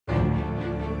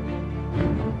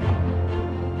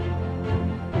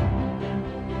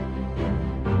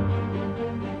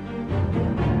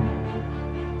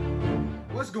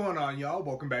going on, y'all?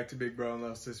 Welcome back to Big Bro and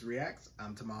Lil Sis Reacts.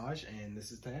 I'm Tamaj, and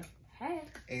this is Tam. Hey.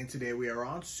 And today we are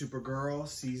on Supergirl,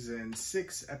 Season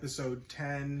 6, Episode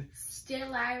 10.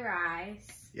 Still I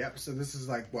Rise. Yep, so this is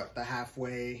like, what, the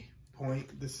halfway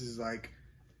point? This is like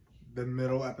the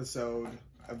middle episode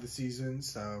of the season,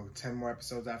 so 10 more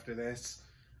episodes after this.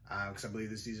 Because I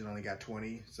believe the season only got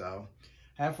 20, so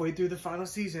halfway through the final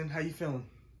season. How you feeling?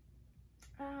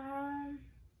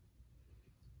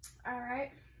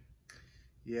 Alright.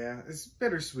 Yeah, it's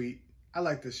bittersweet. I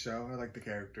like this show. I like the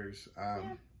characters.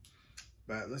 Yeah.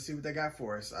 But let's see what they got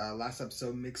for us. Last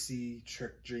episode, Mixie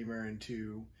tricked Dreamer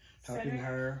into helping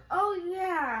her. Oh,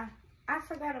 yeah. I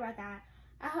forgot about that.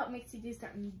 I hope Mixie do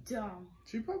something dumb.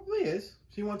 She probably is.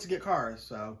 She wants to get cars,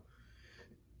 so.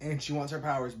 And she wants her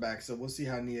powers back, so we'll see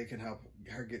how Nia can help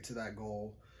her get to that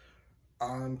goal.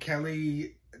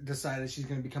 Kelly decided she's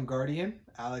going to become Guardian.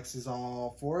 Alex is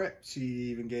all for it. She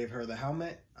even gave her the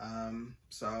helmet.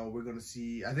 So we're going to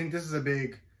see. I think this is a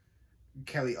big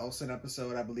Kelly Olsen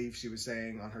episode. I believe she was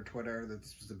saying on her Twitter that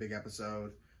this was a big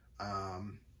episode.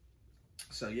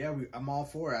 So yeah, I'm all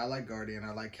for it. I like Guardian.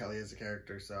 I like Kelly as a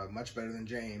character, so much better than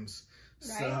James.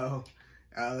 Right. So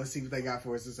let's see what they got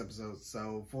for us this episode.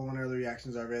 So full and early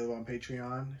reactions are available on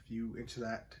Patreon if you into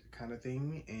that kind of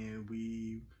thing, and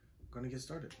we gonna get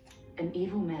started. An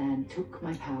evil man took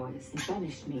my powers and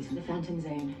banished me to the Phantom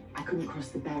Zone. I couldn't cross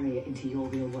the barrier into your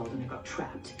real world and I got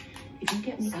trapped. If you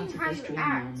get me out of this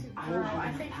dreamland, I will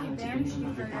have enough power to bring your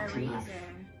mother back to life.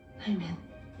 I'm in.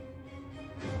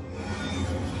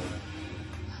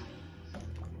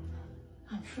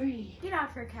 I'm free. Get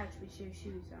off her couch with your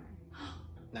shoes on.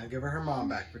 Now give her mom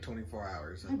back for 24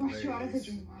 hours. I brought you out of the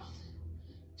dream world.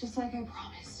 Just like I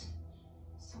promised.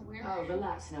 So weird. Oh,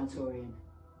 relax now, Torian.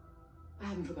 I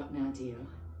haven't forgotten our deal.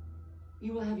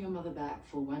 You will have your mother back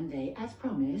for one day, as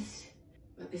promised.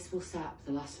 But this will sap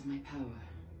the last of my power.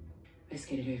 Let's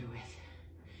get it over with.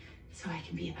 So I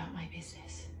can be about my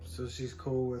business. So she's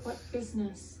cool with what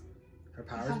business? Her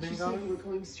powers being gone? I thought you said we're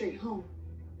going straight home.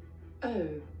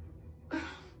 Oh.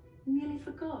 Nearly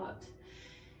forgot.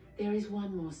 There is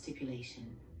one more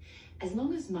stipulation. As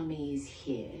long as Mummy is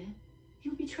here,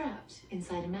 you'll be trapped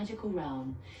inside a magical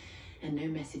realm. And no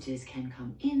messages can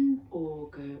come in or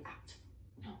go out.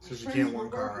 No, so she can't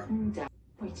want Kara.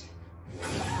 Wait.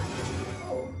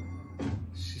 Oh.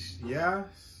 Yeah,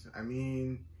 I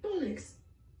mean... Alex,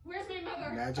 where's my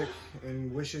mother? Magic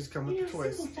and wishes come with the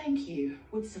twist. A simple thank you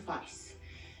would suffice.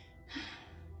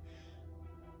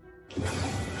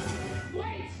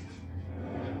 Wait!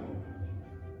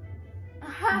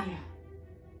 Uh-huh. Yeah.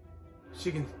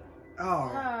 She can...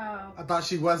 Oh, I thought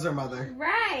she was her mother.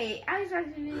 Right. I was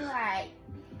about to be like,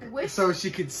 wish. So she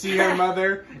could see her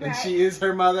mother, and right. She is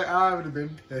her mother. Oh, I would have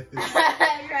been pissed.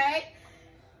 Right?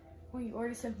 When you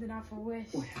order something off for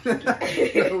Wish.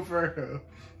 No, for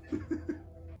real.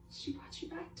 She brought you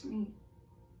back to me.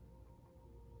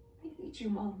 I need you,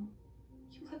 Mom.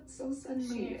 You left so suddenly.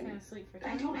 She ain't gonna sleep for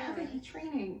I don't have any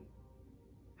training.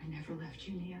 I never left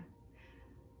you, Nia.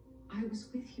 I was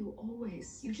with you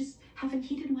always. You just haven't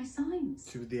heeded my signs.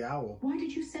 She was the owl. Why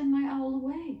did you send my owl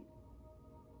away?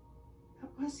 That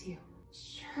was you.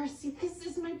 Sure, see, this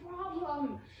is my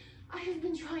problem. I have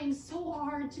been trying so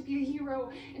hard to be a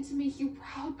hero and to make you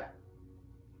proud, but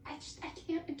I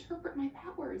can't interpret my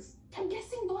powers. I'm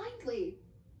guessing blindly.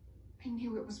 I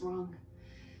knew it was wrong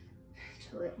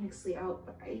to let Nixley out,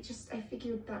 but I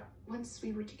figured that once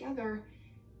we were together,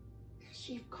 if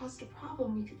she caused a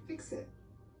problem, we could fix it.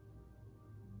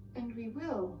 And we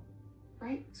will,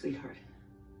 right? Sweetheart,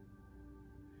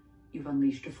 you've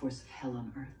unleashed a force of hell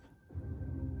on Earth.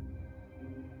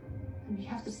 And we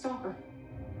have to stop her.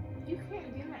 You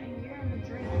can't do that, and you're in the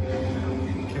dream.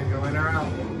 You can't go in or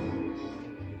out.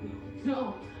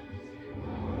 No.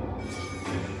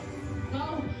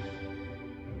 No.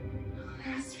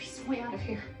 There has to be some way out of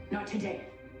here. Not today.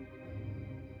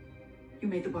 You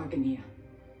made the bargain, Nia.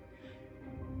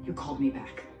 You called me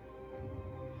back.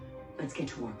 Let's get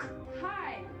to work.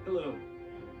 Hi. Hello.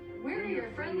 We're your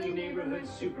friendly neighborhood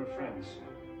super friends.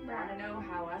 Want to know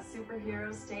how us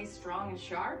superheroes stay strong and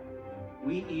sharp?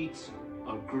 We eat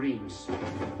our greens.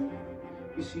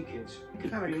 You see, kids, what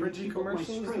kind of cringy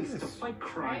commercial is this? To fight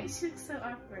crime. Right, it's so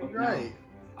awkward. Right.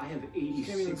 I have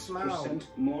 86%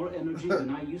 more energy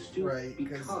than I used to. Right,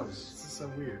 because this is so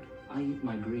weird. I eat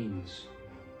my greens.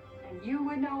 And you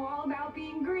would know all about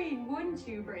being green, wouldn't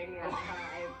you, Brainiac 5?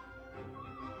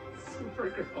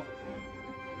 Supergirl.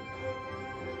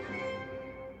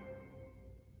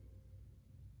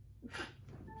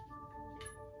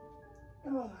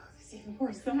 Oh, this is even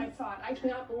worse than I thought. I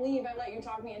cannot believe I let you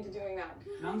talk me into doing that.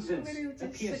 Nonsense.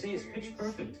 The PSA is pitch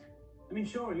perfect. I mean,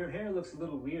 sure, your hair looks a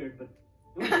little weird, but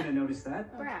no one's gonna notice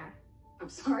that. Brad. I'm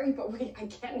sorry, but wait, I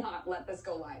cannot let this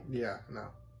go live. Yeah, no.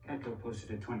 Catco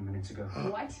posted it 20 minutes ago.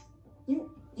 What? You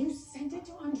sent it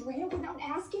to Andrea without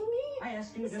asking me? I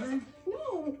asked you, didn't I?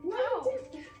 No.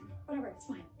 Whatever, it's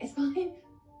fine. It's fine.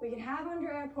 We can have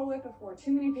Andrea pull it before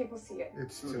too many people see it.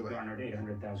 It's It too late. garnered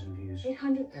 800,000 views.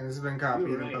 800. And it's been copied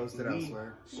You're and right. posted We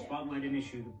elsewhere. Spotlight an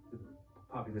issue the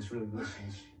populace really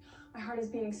listens. My heart is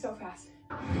beating so fast.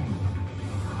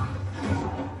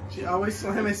 She always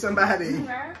slamming somebody.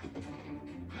 Where?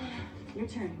 Your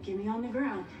turn. Get me on the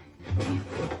ground.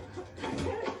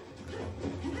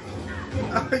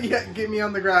 Oh yeah, get me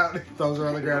on the ground. Those are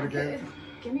on the ground again.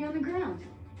 Get me on the ground.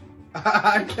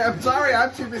 I'm sorry,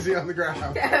 I'm too busy on the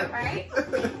ground. Right?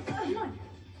 Come on.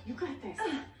 You got this.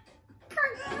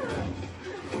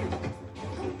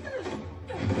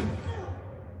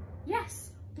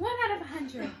 Yes. 1 out of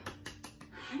 100.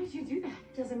 How did you do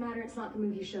that? Doesn't matter, it's not the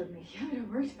move you showed me. Yeah, but it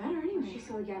worked better anyway.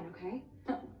 So again, okay?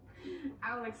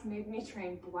 Alex made me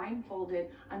train blindfolded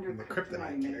under The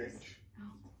kryptonite kryptonite emitters. cage.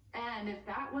 And if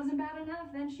that wasn't bad enough,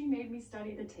 then she made me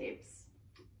study the tapes.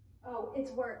 Oh,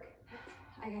 it's work.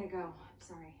 I gotta go. I'm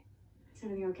sorry. Is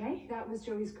everything okay? That was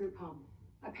Joey's group home.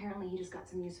 Apparently he just got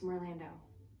some news from Orlando.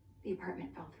 The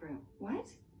apartment fell through. What?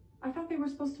 I thought they were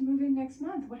supposed to move in next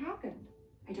month. What happened?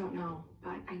 I don't know,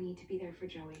 but I need to be there for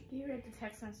Joey. You read the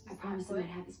text message. I promised him I'd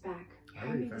have his back. I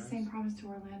Hurry made the fast. same promise to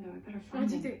Orlando. I better What find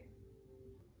did you him. do?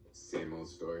 Same old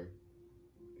story.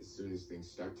 As soon as things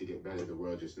start to get better, the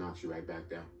world just knocks you right back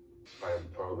down. Part of a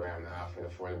program that offered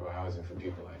affordable housing for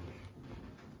people like me.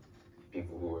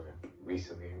 People who were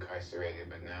recently incarcerated,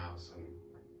 but now some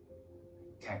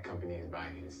tech company is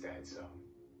buying it instead, so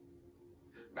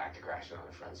back to crashing on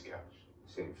the friend's couch.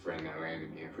 Same friend that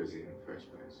landed me in prison in the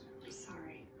first place. I'm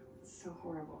sorry. It's so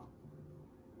horrible.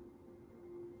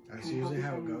 That's Can I help usually you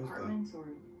how it find an goes, though. apartment,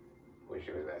 or Wish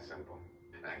it was that simple.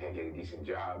 And I can't get a decent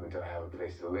job until I have a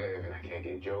place to live, and I can't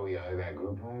get Joey out of that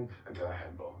group home until I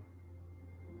have both.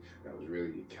 That was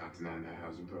really counting on that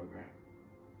housing program.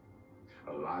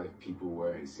 A lot of people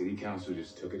were, and city council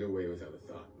just took it away without a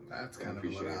thought. That's I kind of a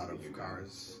appreciate little out everything of you've done.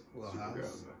 Cars' Supergirl,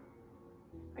 wheelhouse.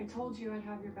 but I told you I'd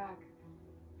have your back.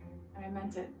 And I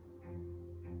meant it.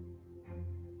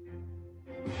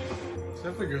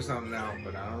 She'll figure something out,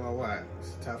 but I don't know what.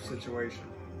 It's a tough situation.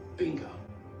 Bingo.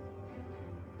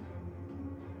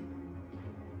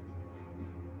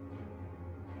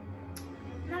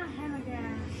 Not him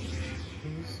again.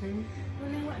 You see?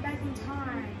 When they went back in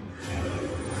time.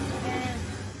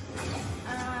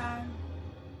 And,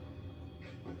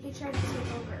 he tried to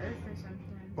take over Earth or something.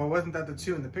 Well, wasn't that the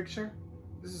two in the picture?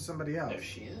 This is somebody else. There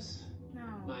she is, No.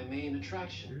 my main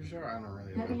attraction. You sure? I don't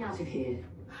really Let me know. out of here.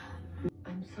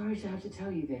 I'm sorry to have to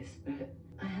tell you this, but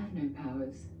I have no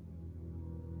powers.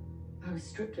 I was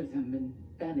stripped of them and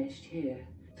banished here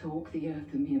to walk the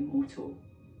earth a mere mortal.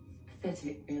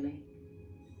 Pathetic, really.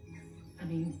 I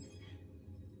mean,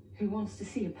 who wants to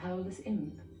see a powerless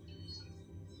imp?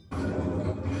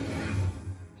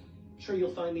 Sure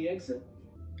you'll find the exit?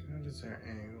 What is her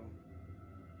angle?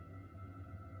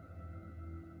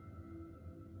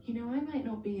 You know, I might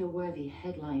not be a worthy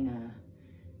headliner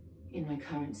in my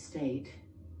current state,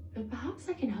 but perhaps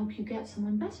I can help you get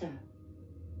someone better.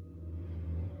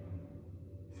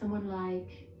 Someone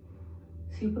like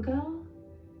Supergirl?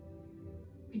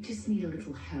 We just need a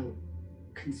little help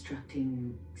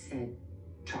constructing said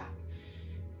trap.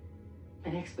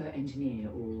 An expert engineer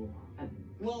or a...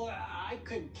 Well, I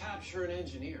could capture an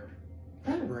engineer.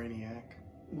 Oh, Brainiac.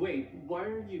 Wait, why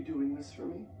are you doing this for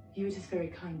me? you were just very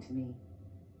kind to me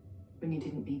when you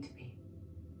didn't need to be.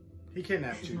 He This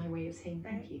kidnapped is you. my way of saying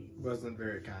thank you. Wasn't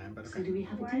very kind, but So okay. do we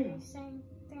have Why a are you deal? saying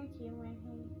thank you when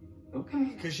he...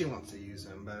 Okay. Because she wants to use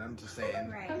him, but I'm just saying.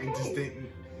 Right. Okay. It just didn't.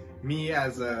 Me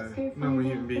as a Let's go normal find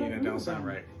human out being, what it don't moves sound on.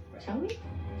 right. Shall we?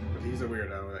 But he's a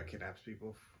weirdo that kidnaps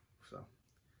people, so.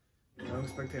 I don't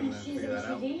expect him to figure that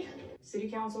out. City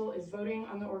Council is voting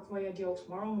on the Orkloya deal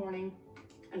tomorrow morning,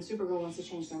 and Supergirl wants to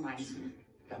change their minds.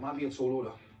 That might be a tall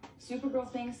order. Supergirl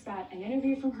thinks that an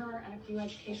interview from her and a few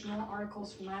educational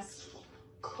articles from us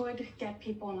could get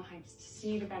people in the Heights to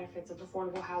see the benefits of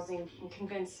affordable housing and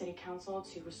convince City Council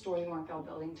to restore the Ornfeld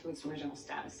building to its original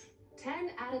status.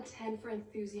 10 out of 10 for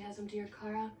enthusiasm, dear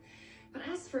Kara. But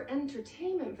as for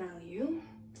entertainment value,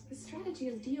 the strategy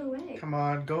is DOA. Come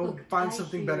on, go Look, find I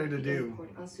something hear better to the do. import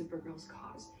on Supergirl's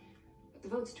cause. But the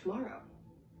vote's tomorrow.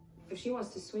 If she wants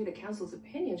to sway the council's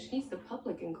opinion, she needs the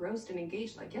public engrossed and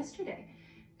engaged like yesterday.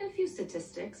 And a few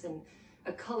statistics and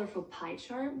a colorful pie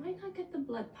chart might not get the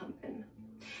blood pumping.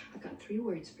 I've got 3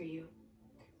 words for you.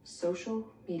 Social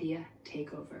media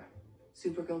takeover.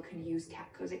 Supergirl can use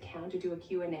Catco's account to do a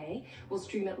Q&A. We'll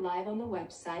stream it live on the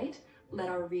website. Let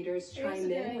our readers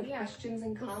chime in with questions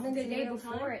and comments The in day real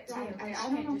before time. it, too. I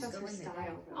don't know if that's her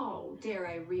style. Oh, dare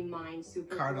I remind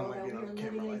Supergirl that we are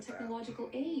living in a technological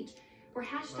age where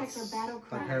hashtags are battle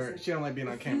cries. She don't like being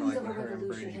on camera like what her and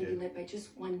Brady did. By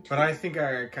just one tweet. But I think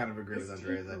I kind of agree with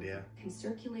Andrea's idea. Can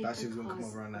circulate Thought she was gonna come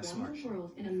over on that smart shit.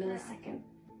 world in a millisecond.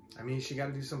 I mean, she got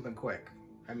to do something quick.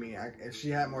 I mean, if she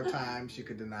had more time, she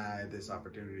could deny this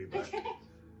opportunity. But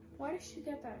why did she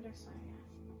get that dress on?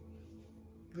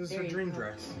 This is her dream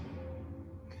dress.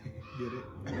 Get it?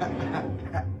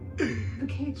 The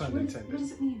cage, what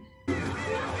does it mean?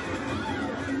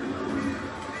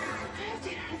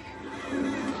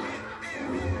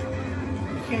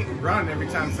 You can't run every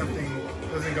time something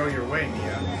doesn't go your way,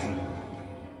 Nia.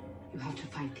 You have to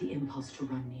fight the impulse to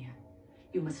run, Nia.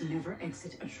 You must never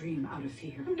exit a dream out of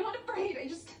fear. I'm not afraid. I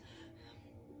just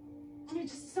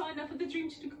saw enough of the dream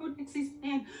to decode Nixie's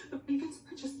plan. The ravens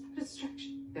are just a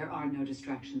distraction. There are no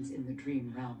distractions in the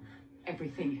dream realm.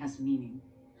 Everything has meaning.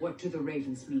 What do the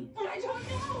ravens mean? I don't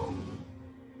know.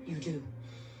 You do.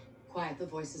 Quiet the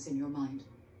voices in your mind.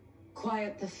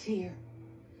 Quiet the fear.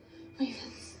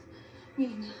 Ravens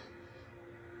mean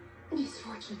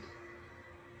misfortune,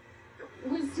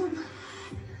 wisdom.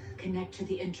 Connect to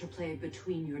the interplay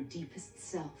between your deepest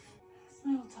self. It's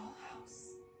my old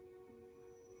dollhouse.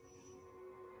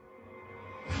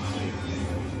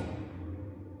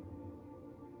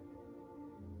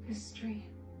 Mystery.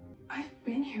 I've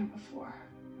been here before.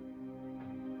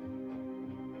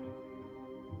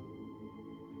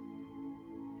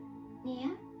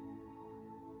 Nia?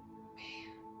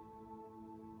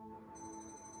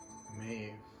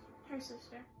 Maeve. Her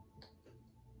sister.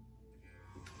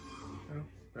 Oh,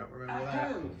 don't remember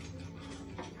that.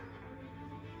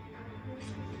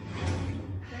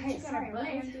 Hey, sorry, Really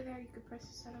Liz. undo there, you could press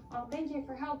the setup. Well, thank you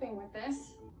for helping with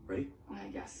this. Ready? I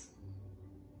guess.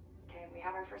 Okay, we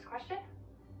have our first question.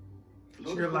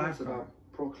 It's your life about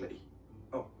broccoli.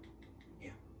 Oh, yeah.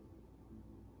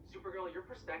 Supergirl, your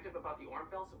perspective about the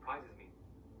Ormfell surprises me.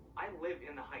 I live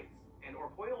in the Heights, and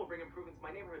Orpoyo will bring improvements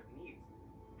my neighborhood needs.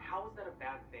 How is that a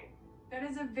bad thing? That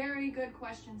is a very good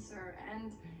question, sir,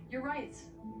 and you're right.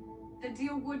 The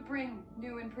deal would bring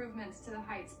new improvements to the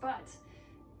Heights, but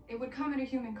it would come at a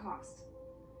human cost.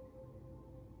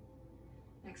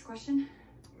 Next question?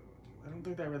 I don't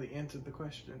think that really answered the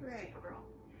question. Right. Supergirl,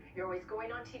 you're always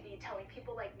going on TV telling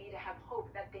people like me to have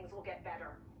hope that things will get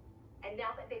better. And now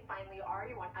that they finally are,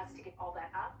 you want us to give all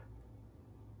that up?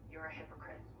 You're a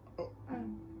hypocrite.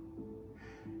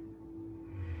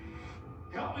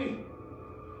 Help me!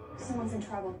 Someone's in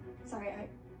trouble. Sorry,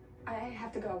 I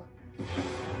have to go.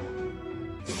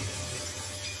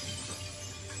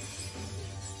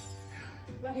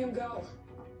 Let him go.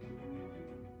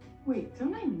 Wait,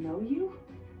 don't I know you?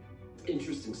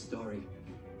 Interesting story.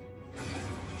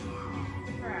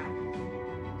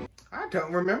 I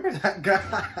don't remember that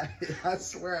guy. I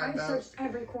swear I I've don't. searched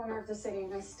every corner of the city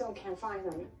and I still can't find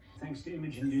them. Thanks to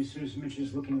image inducers, Mitch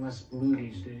is looking less blue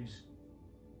these days.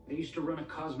 I used to run a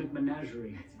cosmic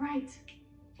menagerie. That's right.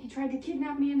 He tried to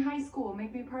kidnap me in high school,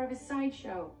 make me part of his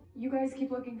sideshow. You guys keep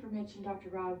looking for Mitch and Dr.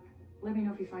 Rob. Let me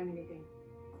know if you find anything.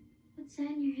 What's that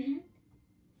in your hand?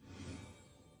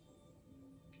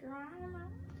 Girl, I don't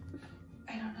know.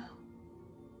 I don't know.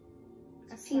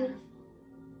 It's beautiful.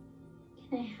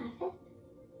 Can I have it?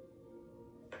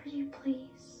 Pretty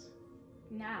please.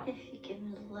 No. If you give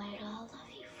me the light, I'll love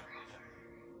you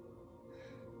forever.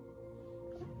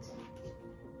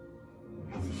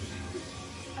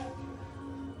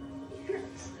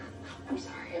 I'm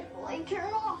sorry. Like, turn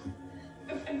it off.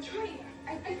 I'm trying.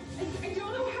 I don't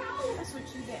know how. That's what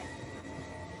you get.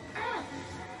 Ah.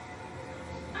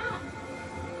 Ah.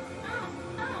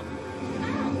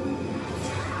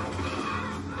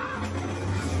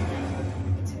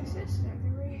 It's her sister. The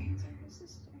Ravens are her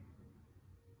sister.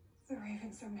 The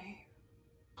Ravens are me.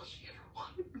 All she ever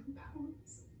wanted were the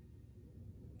powers.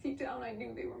 Deep down, I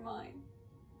knew they were mine.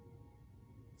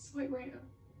 So I ran.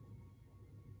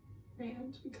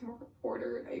 Ran to become a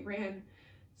reporter. I ran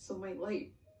so my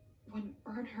light wouldn't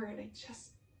burn her, and I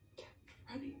just kept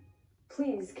running.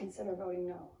 Please consider voting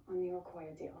no on the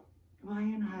Orkoya deal. Why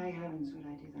in high heavens would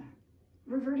I do that?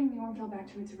 Reverting the Ormfell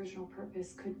back to its original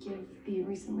purpose could give the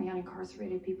recently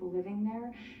unincarcerated people living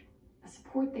there the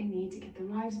support they need to get their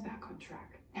lives back on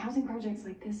track. Housing projects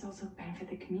like this also benefit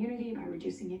the community by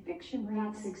reducing eviction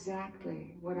rates. That's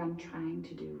exactly what I'm trying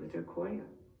to do with Orkoya.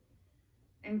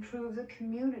 Improve the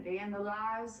community and the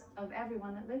lives of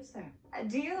everyone that lives there. A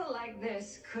deal like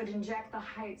this could inject the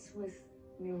Heights with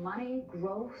new money,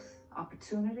 growth,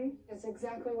 opportunity. It's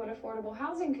exactly what affordable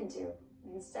housing could do.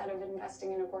 Instead of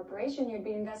investing in a corporation, you'd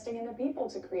be investing in the people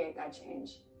to create that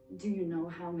change. Do you know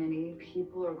how many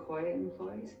people Okoye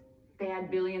employs? They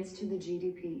add billions to the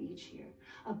GDP each year.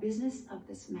 A business of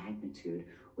this magnitude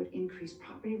would increase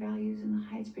property values in the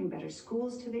Heights, bring better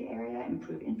schools to the area,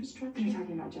 improve infrastructure. You're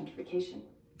talking about gentrification,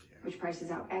 which prices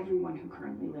out everyone who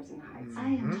currently lives in the Heights. I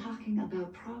am talking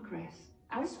about progress.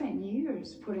 I've spent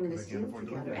years putting this deal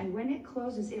together, and when it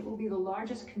closes, it will be the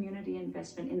largest community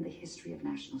investment in the history of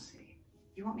National City.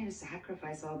 You want me to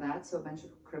sacrifice all that so a bunch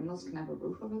of criminals can have a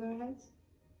roof over their heads?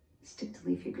 Stick to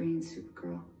leafy greens,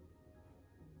 Supergirl.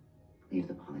 Leave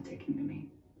the politicking to me.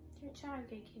 Your child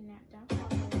get kidnapped, don't.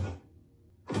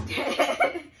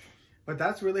 But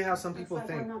that's really how some people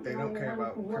think. They don't care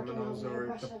about criminals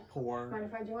or the poor. Mind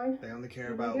if I join? They only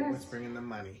care about what's bringing them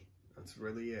money. That's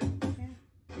really it. Yeah.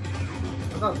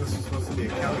 I thought this was supposed to be a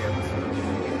Kelly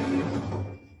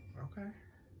episode. Okay.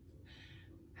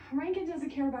 Rankin doesn't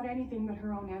care about anything but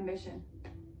her own ambition.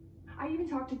 I even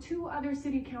talked to 2 other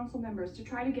city council members to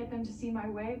try to get them to see my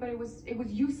way, but it was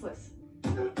useless.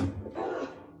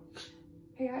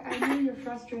 Hey, I know you're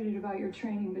frustrated about your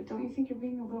training, but don't you think you're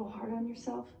being a little hard on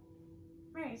yourself?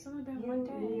 Right, it's only been one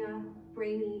day. Mia,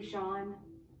 Brady, Sean,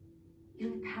 you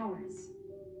have powers.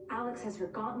 Alex has her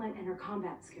gauntlet and her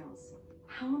combat skills.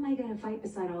 How am I gonna fight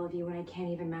beside all of you when I can't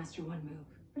even master one move?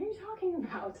 What are you talking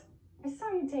about? I saw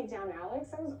you take down Alex.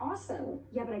 That was awesome.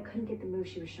 Yeah, but I couldn't get the move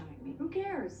she was showing me. Who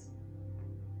cares?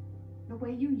 The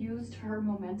way you used her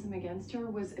momentum against her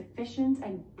was efficient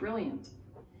and brilliant.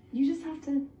 You just have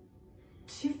to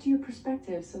shift your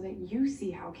perspective so that you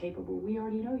see how capable we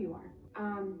already know you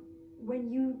are.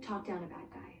 When you talk down a bad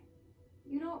guy,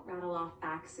 you don't rattle off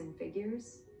facts and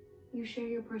figures. You share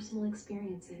your personal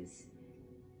experiences.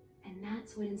 And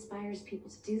that's what inspires people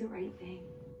to do the right thing.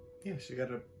 Yeah, she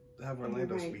gotta have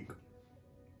Orlando speak.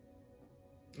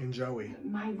 And Joey.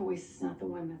 My voice is not the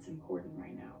one that's important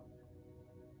right now.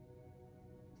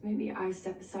 Maybe I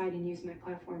step aside and use my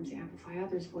platform to amplify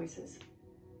others' voices.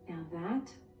 Now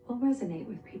that will resonate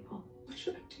with people. What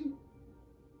should I do?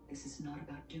 This is not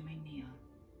about doing, Nia.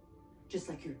 Just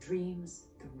like your dreams,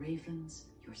 the Ravens,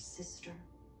 your sister.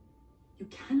 You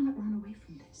cannot run away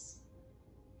from this.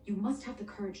 You must have the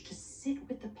courage to sit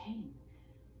with the pain,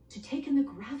 to take in the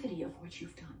gravity of what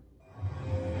you've done.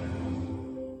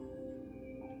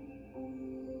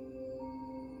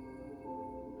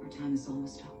 Our time is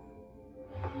almost up.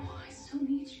 Oh, I still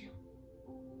need you.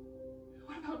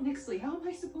 What about Nixley? How am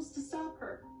I supposed to stop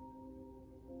her?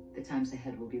 The times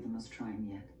ahead will be the most trying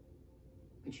yet,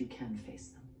 but you can face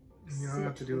them. You don't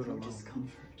have to do it alone.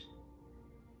 Discomfort,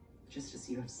 just as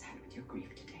you have sat with your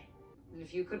grief today. And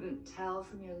if you couldn't tell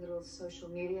from your little social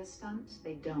media stunt,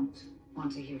 they don't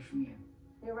want to hear from you.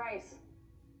 You're right.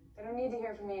 They don't need to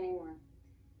hear from me anymore.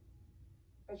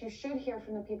 But you should hear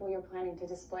from the people you're planning to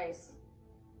displace.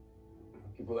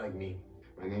 People like me.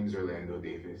 My name's Orlando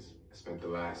Davis. I spent the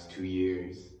last 2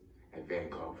 years at Van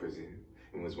Call Prison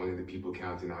and was one of the people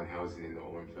counting on housing in the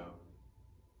Ormfeld.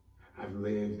 I've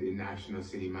lived in National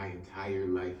City my entire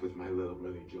life with my little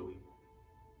brother, Joey.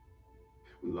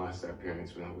 We lost our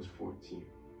parents when I was 14.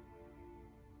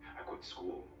 I quit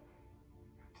school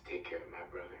to take care of my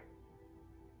brother.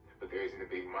 But there isn't a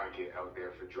big market out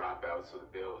there for dropouts, so the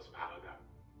bills piled up.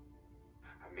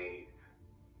 I made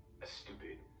a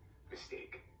stupid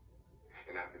mistake,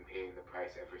 and I've been paying the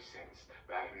price ever since.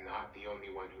 But I am not the only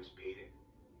one who's paid it.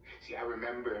 See, I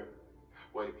remember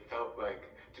what it felt like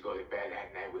to go to bed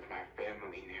at night with my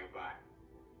family nearby.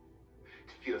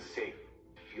 To feel safe,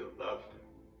 to feel loved.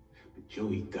 But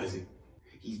Joey doesn't.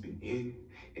 He's been in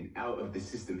and out of the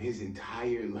system his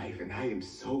entire life, and I am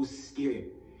so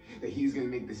scared that he's gonna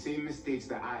make the same mistakes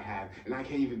that I have, and I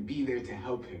can't even be there to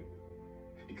help him.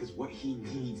 Because what he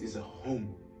needs is a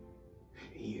home.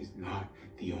 And he is not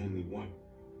the only one.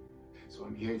 So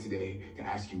I'm here today to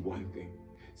ask you one thing.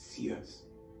 See us.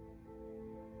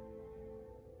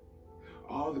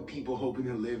 All the people hoping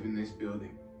to live in this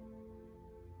building.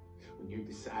 When you're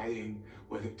deciding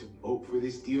whether to vote for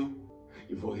this deal,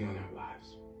 you're voting on our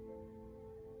lives.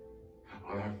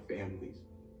 On our families.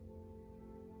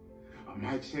 On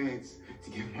my chance to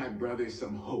give my brother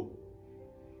some hope.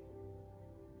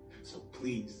 So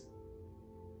please,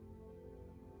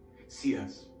 see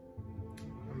us.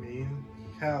 I mean,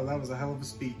 hell, that was a hell of a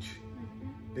speech.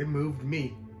 It moved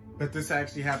me. But this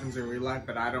actually happens in real life,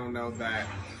 but I don't know that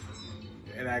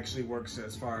it actually works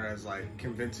as far as like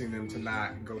convincing them to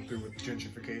not go through with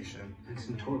gentrification.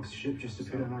 Nixon Torque's ship just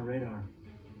appeared on our radar.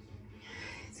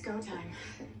 It's go time.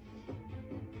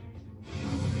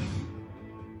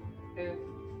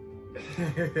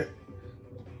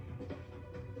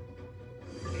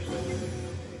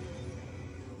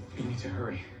 You need to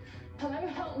hurry. Hello,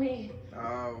 help me.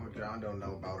 Oh, John don't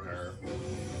know about her.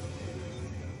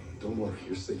 Don't worry,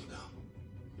 you're safe now.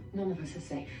 None of us are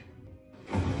safe.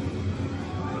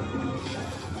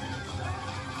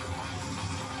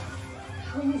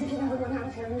 We need to get everyone out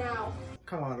of here now.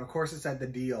 Come on, of course it's at the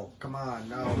deal. Come on,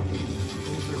 no.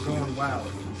 Things are going well.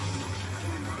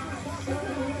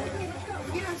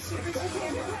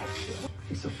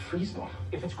 It's a freeze bomb.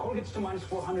 If its core gets to minus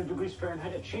 400 degrees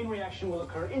Fahrenheit, a chain reaction will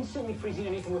occur, instantly freezing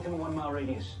anything within a 1 mile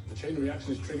radius. The chain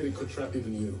reaction is triggered, it could trap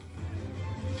even you.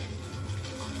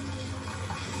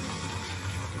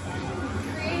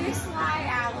 Create a slide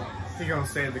out. He's gonna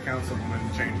save the councilwoman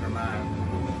and change her mind.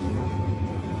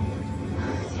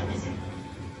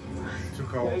 It's too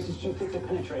cold. The ice is too thick to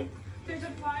penetrate. There's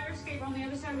a fire escape on the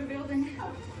other side of the building.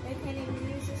 They can't even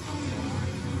use this one.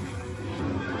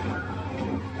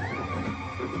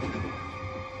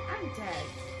 I'm dead.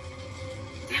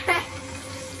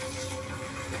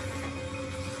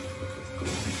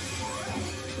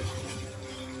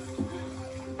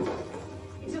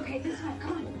 It's okay, this time,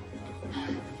 come on.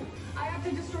 I have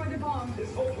to destroy the bomb.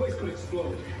 This whole place could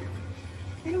explode.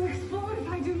 It'll explode if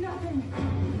I do nothing.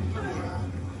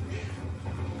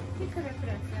 He could have put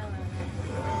a fill on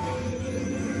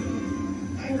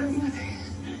It was nothing.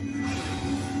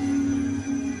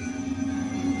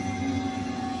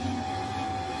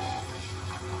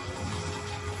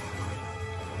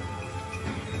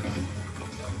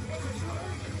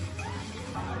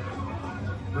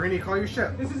 Brainy, call your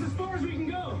ship. This is as far as we can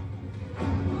go. I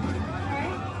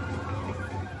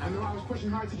know I was pushing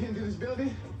hard to get into this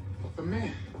building, but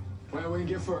man, what I wouldn't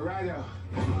get for a ride out.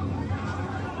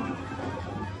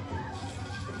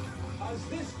 How's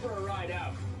this for a ride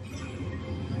out?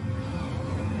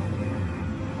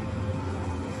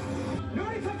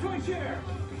 Nobody touch my chair!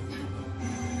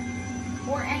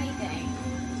 or anything.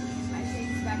 I say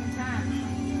it's back in time.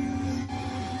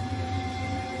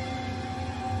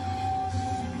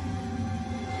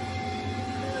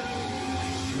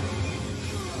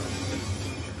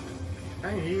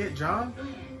 Hey, he hit John?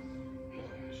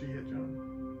 She hit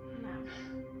John.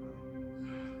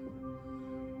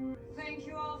 Thank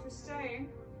you all for staying.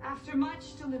 After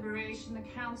much deliberation, the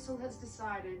council has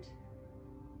decided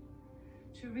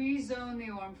to rezone the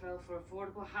Ormfell for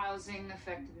affordable housing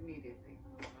effective immediately.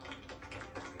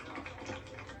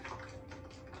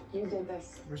 You did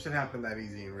this. Wish it happened that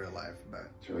easy in real life, but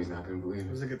Joey's not gonna believe it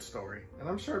it. was a good story. And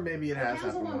I'm sure maybe it has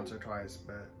happened once or twice,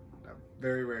 but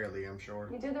very rarely, I'm sure.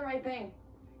 You did the right thing.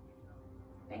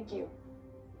 Thank you.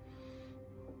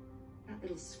 That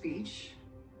little speech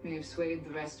may have swayed the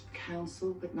rest of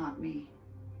council, but not me.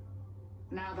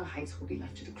 Now the Heights will be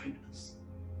left to the criminals.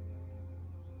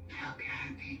 I hope you're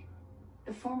happy.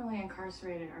 The formerly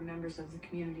incarcerated are members of the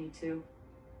community too,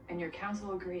 and your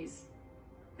council agrees.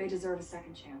 They deserve a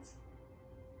second chance.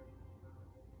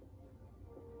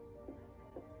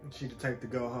 She the type to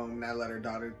go home, not let her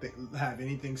daughter have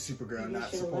anything Supergirl,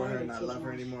 not support her, not love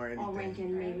her anymore, anything. All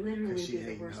Rankin may literally she be the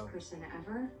hating worst Hope. person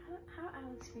ever. How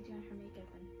Alex be doing her makeup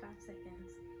in 5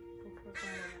 seconds before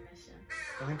going on a mission?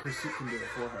 I think her suit can do it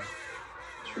for her.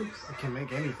 Truth. It can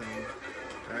make anything,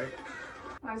 right?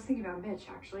 I was thinking about Mitch,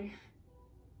 actually.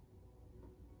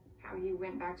 How he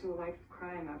went back to a life of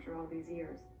crime after all these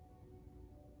years.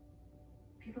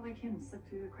 People like him slip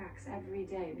through the cracks every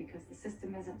day because the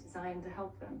system isn't designed to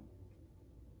help them.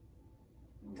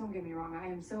 Don't get me wrong, I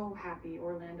am so happy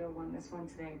Orlando won this one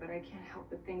today, but I can't help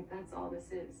but think that's all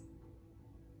this is.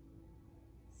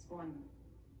 It's one.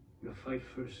 The fight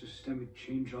for systemic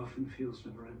change often feels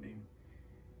never-ending.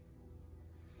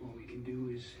 All we can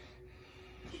do is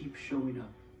keep showing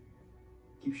up,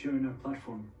 keep sharing our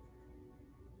platform.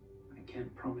 I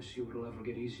can't promise you it'll ever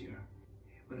get easier,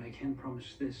 but I can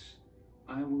promise this.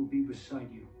 I will be beside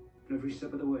you every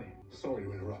step of the way. Sorry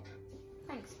to interrupt.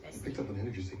 Thanks, I bestie. picked up an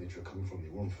energy signature coming from the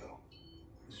Ormfell.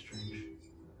 It's strange.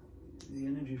 The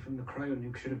energy from the cryo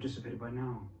nuke should have dissipated by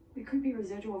now. It could be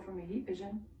residual from a heat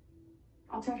vision.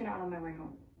 I'll check it out on my way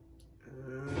home.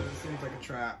 Seems like a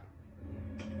trap.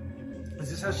 Is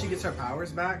this how she gets her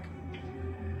powers back?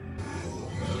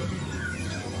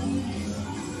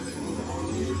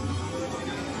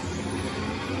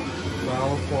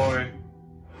 Oh boy.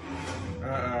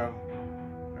 Uh-oh.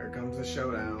 Here comes the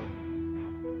showdown.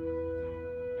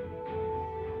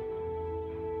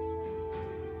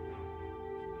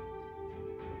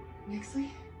 Nixley?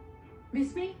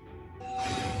 Miss me?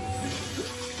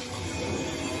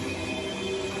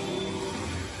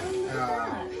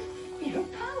 You're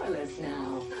powerless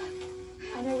now.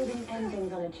 I know we didn't end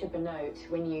things on a chipper note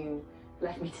when you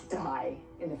left me to die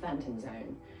in the Phantom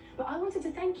Zone. But I wanted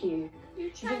to thank you.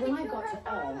 Because when I got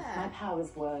to Earth, my powers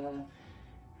were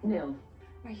nil.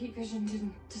 My heat vision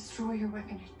didn't destroy your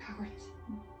weapon, it powered it.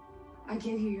 I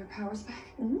gave you your powers back.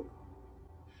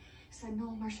 Said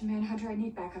no Martian Manhunter, I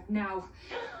need backup now.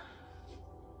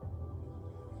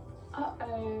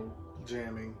 Uh-oh.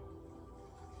 Jamming.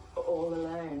 All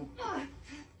alone.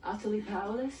 Utterly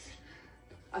powerless.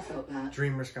 I felt that.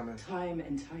 Dreamers coming. Time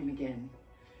and time again.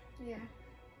 Yeah.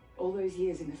 All those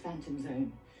years in the Phantom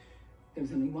Zone, there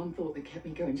was only one thought that kept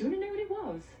me going. Do you want to know what it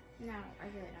was? No, I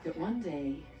really don't. That one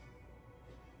day,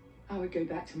 I would go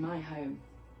back to my home,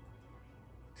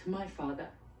 to my father,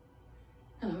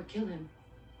 and I would kill him.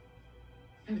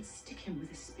 I would stick him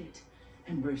with a spit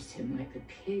and roast him like the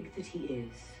pig that he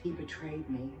is. He betrayed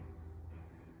me.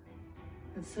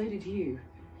 And so did you.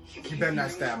 You better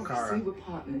not stab Kara. We were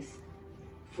partners,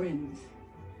 friends.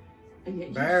 And yet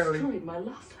you Barely. destroyed my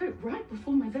last hope right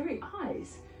before my very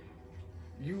eyes.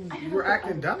 You were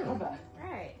acting dumb.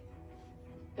 Right.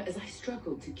 But as I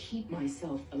struggled to keep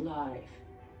myself alive,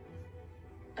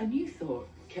 a new thought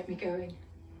kept me going.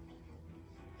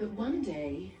 That one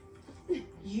day,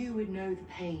 you would know the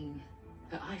pain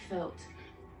that I felt.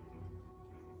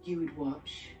 You would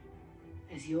watch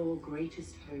as your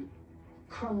greatest hope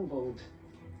crumbled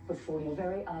before your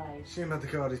very eyes. She ain't about to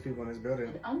kill all these people in this building.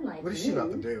 And unlike What is she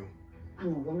about to do? I'm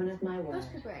a woman of my word. Those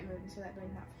people ain't moving to that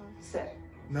building that far. So,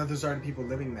 No, there's already people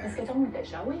living let's there. get on with it,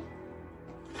 shall we?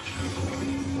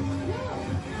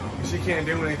 She can't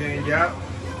do anything. Yep.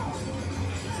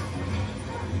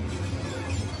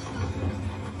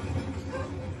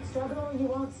 Struggle all you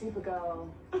want, Supergirl.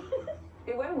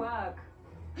 It won't work.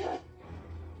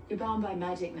 You're bound by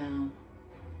magic now.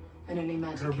 And only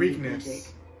magic Her can be weakness. magic.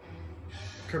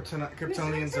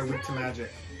 Kryptonians are weak to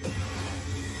magic.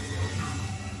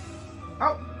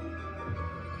 Oh!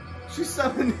 She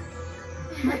summoned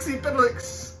Mixie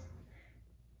Fiddlix.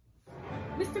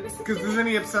 Mr. Because isn't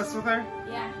he obsessed with her?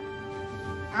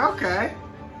 Yeah. Okay.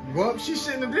 Well, she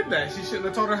shouldn't have did that. She shouldn't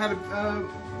have told her how to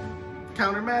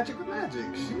counter magic with magic.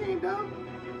 She ain't dumb.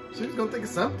 She was gonna think of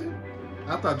something.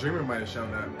 I thought Dreamer might have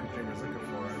shown up because Dreamer's looking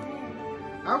for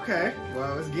her. Okay.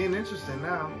 Well, it's getting interesting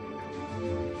now.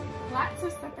 Plot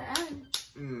twist at the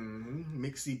end.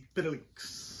 Mixie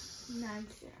Fiddlix. No,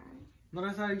 No,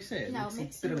 that's how you say it. no,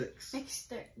 Fiddlix.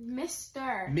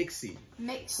 Mr. Mixie.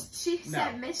 She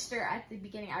said No. Mr. at the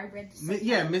beginning. I read the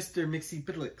Yeah, Mr. Mixie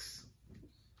Fiddlix.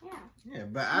 Yeah. Yeah,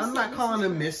 but I'm not calling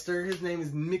him Mr. His name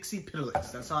is Mixie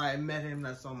Fiddlix. That's how I met him.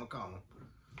 That's all I'm gonna call him.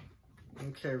 I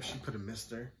don't care if she put a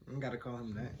Mr. I don't gotta call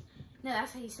him that. No,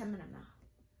 that's how you summon him now.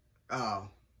 Oh,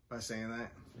 by saying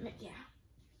that? Yeah.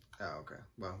 Oh, okay.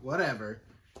 Well, whatever.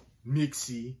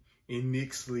 Mixie and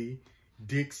Nixley,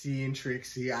 Dixie and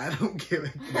Trixie. I don't give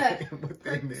a damn what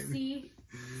their name is.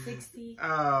 60.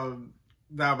 No,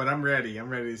 but I'm ready. I'm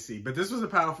ready to see. But this was a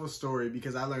powerful story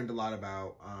because I learned a lot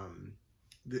about,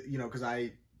 you know, because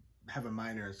I have a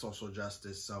minor in social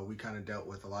justice, so we kind of dealt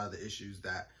with a lot of the issues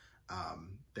that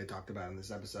they talked about in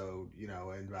this episode, you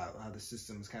know, and about how the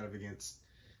system is kind of against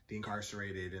the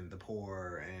incarcerated and the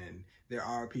poor, and there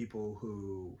are people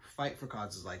who fight for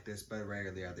causes like this, but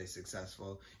rarely are they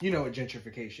successful. You know what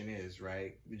gentrification is,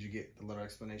 right? Did you get the little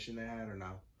explanation they had or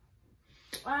no?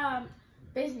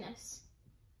 Business.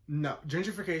 No,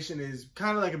 gentrification is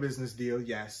kind of like a business deal,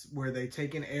 yes, where they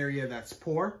take an area that's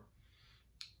poor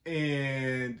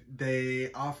and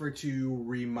they offer to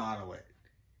remodel it.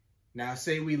 Now,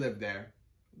 say we live there.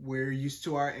 We're used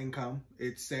to our income.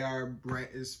 Say our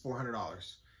rent is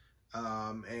 $400.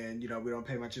 And, you know, we don't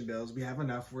pay much in bills. We have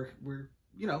enough. We're,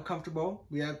 you know, comfortable.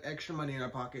 We have extra money in our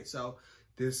pocket. So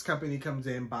this company comes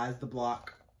in, buys the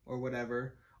block or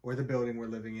whatever, or the building we're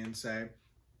living in, say,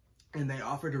 and they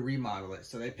offer to remodel it.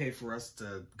 So they pay for us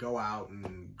to go out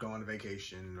and go on a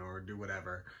vacation or do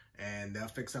whatever. And they'll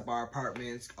fix up our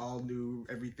apartments, all new,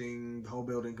 everything, the whole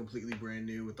building completely brand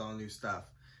new with all new stuff.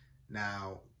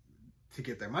 Now, to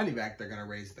get their money back, they're going to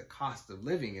raise the cost of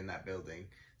living in that building.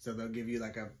 So they'll give you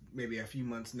like maybe a few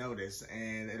months notice,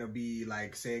 and it'll be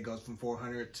like, say it goes from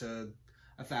 400 to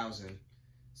 1,000.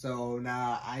 So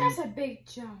now That's a big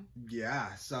jump.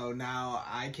 Yeah. So now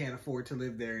I can't afford to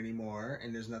live there anymore,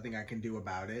 and there's nothing I can do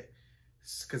about it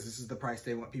because this is the price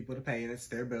they want people to pay, and it's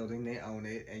their building, they own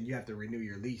it, and you have to renew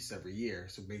your lease every year.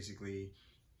 So basically,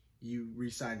 you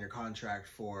re-sign your contract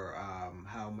for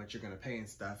how much you're going to pay and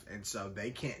stuff. And so they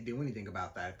can't do anything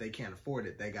about that. If they can't afford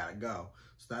it, they got to go.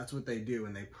 So that's what they do.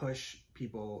 And they push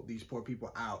people, these poor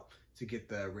people out to get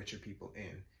the richer people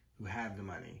in who have the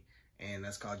money. And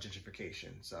that's called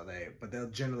gentrification. So but they'll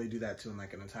generally do that to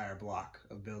like an entire block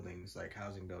of buildings, like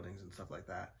housing buildings and stuff like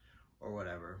that or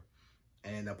whatever.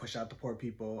 and they'll push out the poor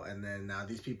people. And then now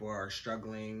these people are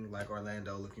struggling, like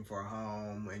Orlando, looking for a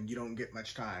home, and you don't get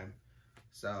much time.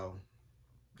 So,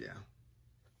 yeah.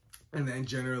 And then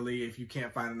generally, if you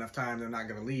can't find enough time, they're not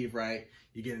going to leave, right?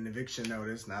 You get an eviction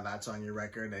notice. Now that's on your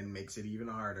record and makes it even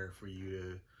harder for you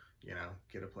to, you know,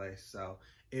 get a place. So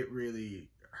it really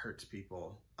hurts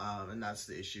people. And that's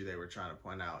the issue they were trying to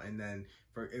point out. And then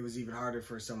it was even harder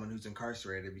for someone who's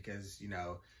incarcerated because, you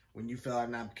know, when you fill out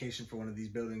an application for one of these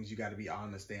buildings, you got to be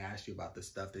honest. They ask you about this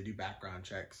stuff. They do background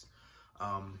checks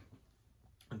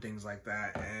and things like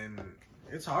that. And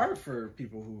it's hard for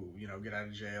people who, you know, get out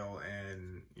of jail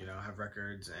and, you know, have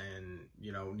records and,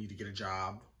 you know, need to get a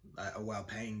job, a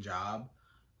well-paying job,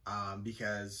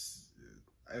 because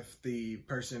if the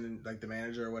person, like the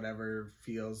manager or whatever,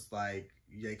 feels like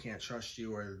they can't trust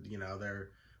you or, you know, they're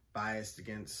biased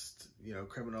against, you know,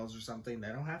 criminals or something, they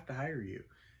don't have to hire you.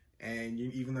 And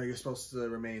even though you're supposed to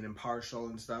remain impartial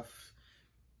and stuff,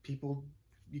 people,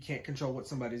 you can't control what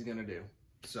somebody's going to do.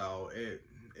 So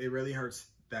it really hurts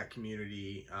that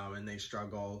community, and they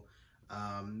struggle.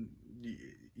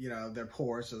 You know, they're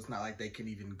poor, so it's not like they can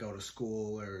even go to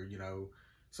school, or, you know,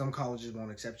 some colleges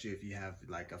won't accept you if you have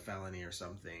like a felony or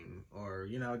something, or,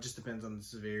 you know, it just depends on the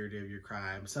severity of your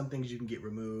crime. Some things you can get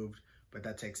removed, but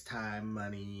that takes time,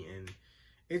 money, and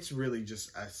it's really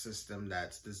just a system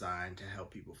that's designed to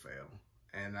help people fail.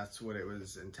 And that's what it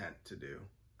was intent to do.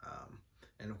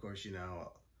 And of course, you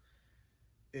know,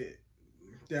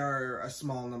 there are a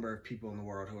small number of people in the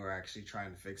world who are actually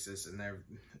trying to fix this, and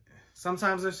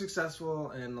sometimes they're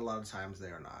successful and a lot of times they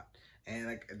are not. And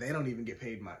like, they don't even get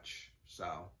paid much.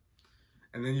 So,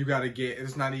 and then you got to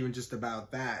it's not even just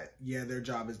about that. Yeah, their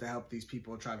job is to help these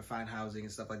people try to find housing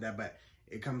and stuff like that, but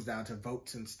it comes down to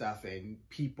votes and stuff, and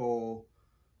people,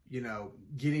 you know,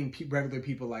 getting regular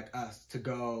people like us to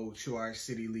go to our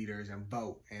city leaders and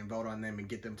vote on them and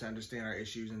get them to understand our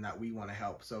issues and that we want to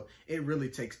help. So it really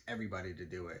takes everybody to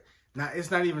do it. Now,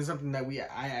 it's not even something that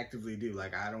I actively do.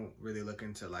 Like, I don't really look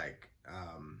into like,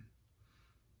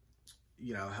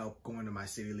 you know, help going to my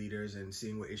city leaders and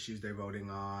seeing what issues they're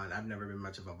voting on. I've never been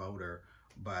much of a voter,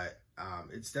 but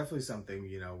it's definitely something,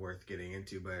 you know, worth getting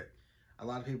into. But a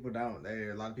lot of people don't.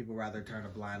 A lot of people rather turn a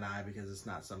blind eye because it's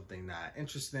not something that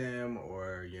interests them,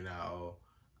 or, you know,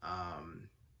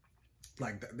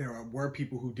 like there were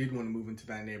people who did want to move into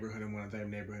that neighborhood and wanted their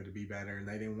neighborhood to be better, and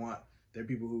they didn't want. There are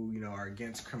people who, you know, are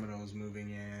against criminals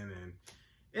moving in, and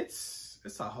it's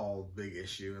a whole big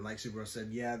issue. And like Supergirl said,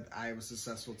 yeah, I was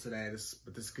successful today,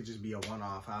 but this could just be a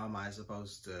one-off. How am I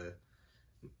supposed to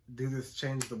do this,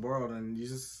 change the world? And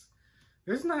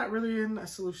there's not really a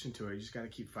solution to it. You just got to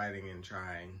keep fighting and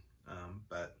trying.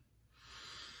 But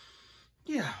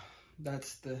yeah,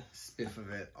 that's the spiff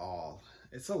of it all.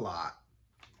 It's a lot,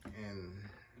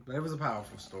 but it was a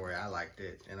powerful story. I liked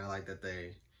it, and I like that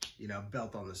they, you know,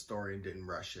 built on the story and didn't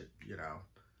rush it. You know,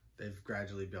 they've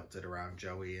gradually built it around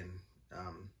Joey and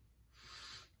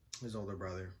his older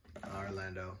brother,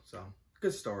 Orlando. So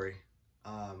good story.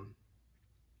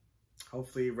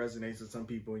 Hopefully it resonates with some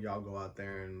people. Y'all go out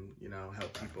there and, you know,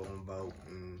 help people and vote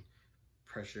and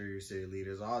pressure your city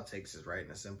leaders. All it takes is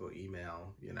writing a simple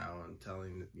email, you know, and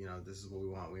telling, you know, this is what we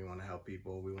want. We want to help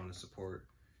people. We want to support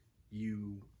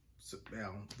you,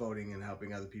 know, voting and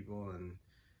helping other people, and,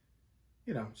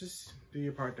 you know, just do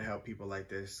your part to help people like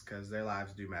this, because their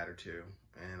lives do matter too.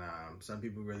 And some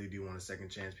people really do want a second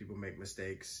chance. People make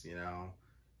mistakes, you know.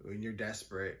 When you're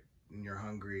desperate and you're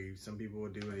hungry, some people will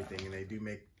do anything, and they do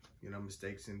make, you know,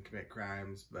 mistakes and commit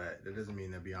crimes, but that doesn't mean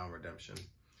they're beyond redemption.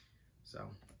 So,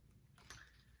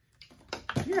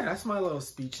 yeah, that's my little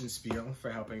speech and spiel for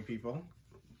helping people.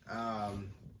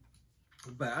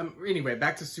 But anyway,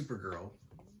 back to Supergirl.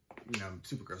 You know,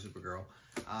 Supergirl.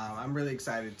 I'm really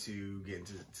excited to get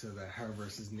into the her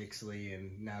versus Nixley,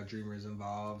 and now Dreamer's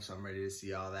involved, so I'm ready to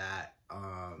see all that.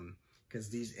 Because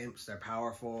these imps are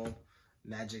powerful.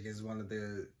 Magic is one of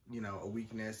the, you know, a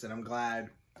weakness, and I'm glad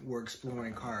we're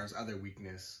exploring Kara's other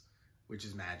weakness, which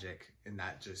is magic, and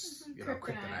not just, you know,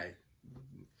 kryptonite.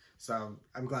 So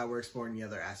I'm glad we're exploring the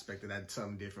other aspect of that,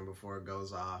 something different before it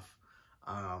goes off.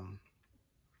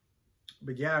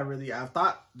 But yeah, I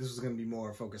thought this was going to be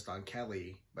more focused on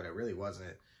Kelly, but it really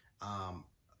wasn't.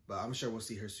 But I'm sure we'll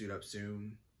see her suit up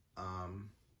soon.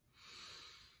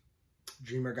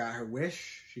 Dreamer got her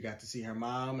wish. She got to see her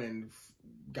mom and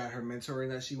got her mentoring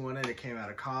that she wanted. It came at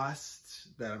a cost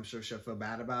that I'm sure she'll feel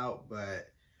bad about, but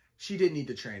she did need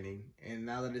the training. And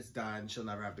now that it's done, she'll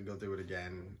never have to go through it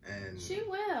again. And she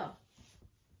will.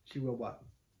 She will what?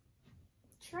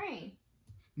 Train.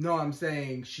 No, I'm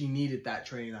saying she needed that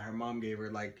training that her mom gave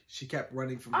her. Like, she kept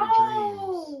running from her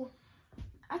dreams.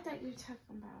 I thought you were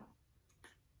talking about...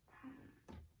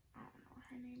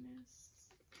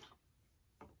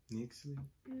 Need to sleep?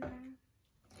 No.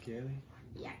 Kelly?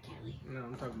 Yeah, Kelly. No,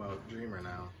 I'm talking about Dreamer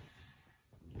now.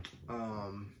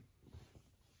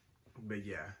 But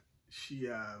yeah, she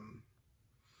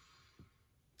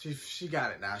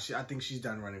got it now. I think she's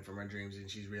done running from her dreams, and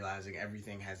she's realizing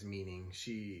everything has meaning.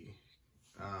 She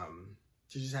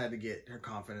just had to get her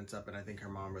confidence up, and I think her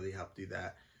mom really helped do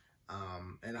that.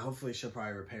 And hopefully she'll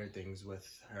probably repair things with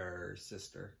her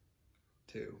sister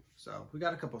too. So we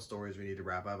got a couple stories we need to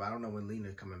wrap up. I don't know when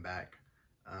Lena's coming back,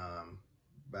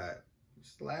 but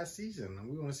it's the last season, and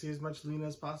we want to see as much Lena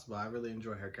as possible. I really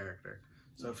enjoy her character,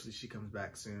 so hopefully she comes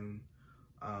back soon.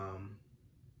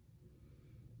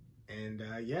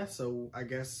 Yeah, so I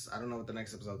guess I don't know what the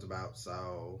next episode's about,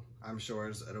 so I'm sure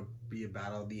it'll be a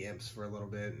battle of the imps for a little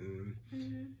bit, and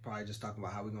probably just talking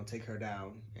about how we're gonna take her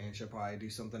down, and she'll probably do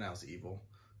something else evil.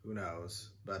 Who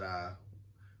knows? But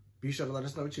be sure to let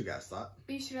us know what you guys thought.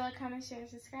 Be sure to like, comment, share,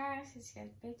 subscribe, subscribe,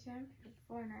 Patreon for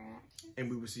more reaction. And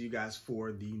we will see you guys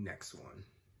for the next one.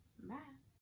 Bye.